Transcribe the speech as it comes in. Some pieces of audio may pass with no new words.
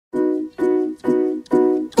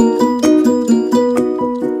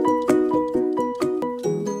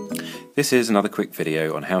This is another quick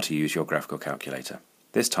video on how to use your graphical calculator.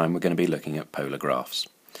 This time we're going to be looking at polar graphs.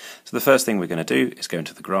 So the first thing we're going to do is go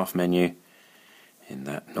into the graph menu in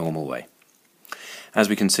that normal way. As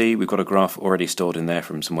we can see, we've got a graph already stored in there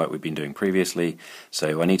from some work we've been doing previously,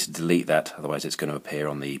 so I need to delete that, otherwise it's going to appear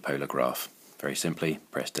on the polar graph. Very simply,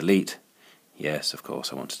 press delete. Yes, of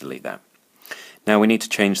course, I want to delete that. Now we need to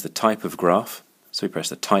change the type of graph, so we press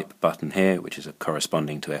the type button here, which is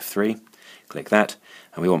corresponding to F3. Click that,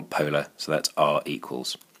 and we want polar, so that's R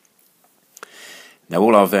equals. Now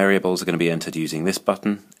all our variables are going to be entered using this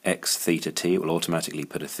button, x theta t. It will automatically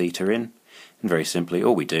put a theta in, and very simply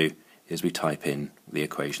all we do is we type in the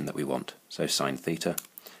equation that we want. So sine theta,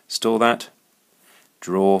 store that,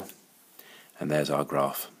 draw, and there's our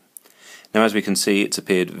graph. Now as we can see, it's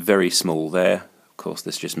appeared very small there. Of course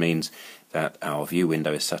this just means that our view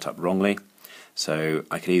window is set up wrongly. So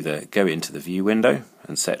I could either go into the view window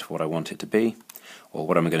and set what I want it to be, or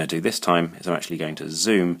what I'm going to do this time is I'm actually going to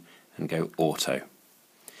zoom and go auto.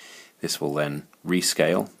 This will then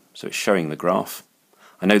rescale, so it's showing the graph.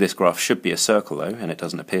 I know this graph should be a circle though, and it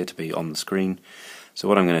doesn't appear to be on the screen. So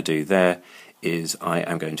what I'm going to do there is I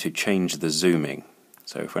am going to change the zooming.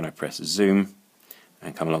 So when I press zoom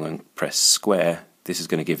and come along and press square, this is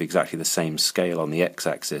going to give exactly the same scale on the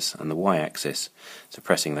x-axis and the y-axis. So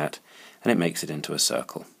pressing that, and it makes it into a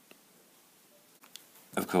circle.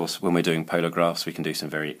 Of course, when we're doing polar graphs, we can do some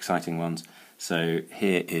very exciting ones. So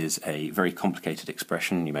here is a very complicated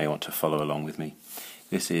expression. You may want to follow along with me.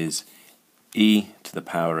 This is e to the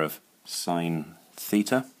power of sine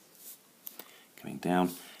theta, coming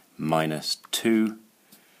down, minus 2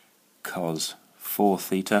 cos 4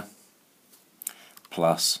 theta,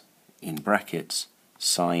 plus, in brackets,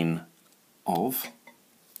 sine of,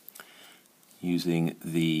 using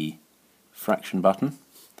the fraction button,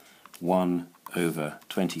 1 over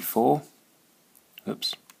 24,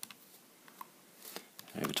 oops,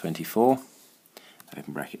 over 24,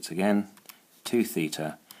 open brackets again, 2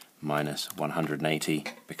 theta minus 180,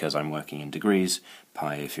 because I'm working in degrees,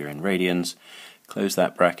 pi if you're in radians, close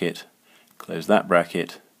that bracket, close that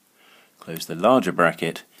bracket, close the larger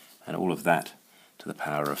bracket, and all of that to the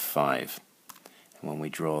power of 5. And when we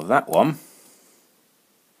draw that one,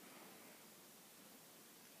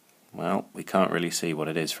 well, we can't really see what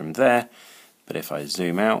it is from there, but if I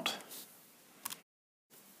zoom out,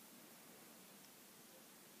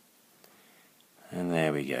 and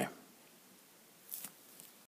there we go.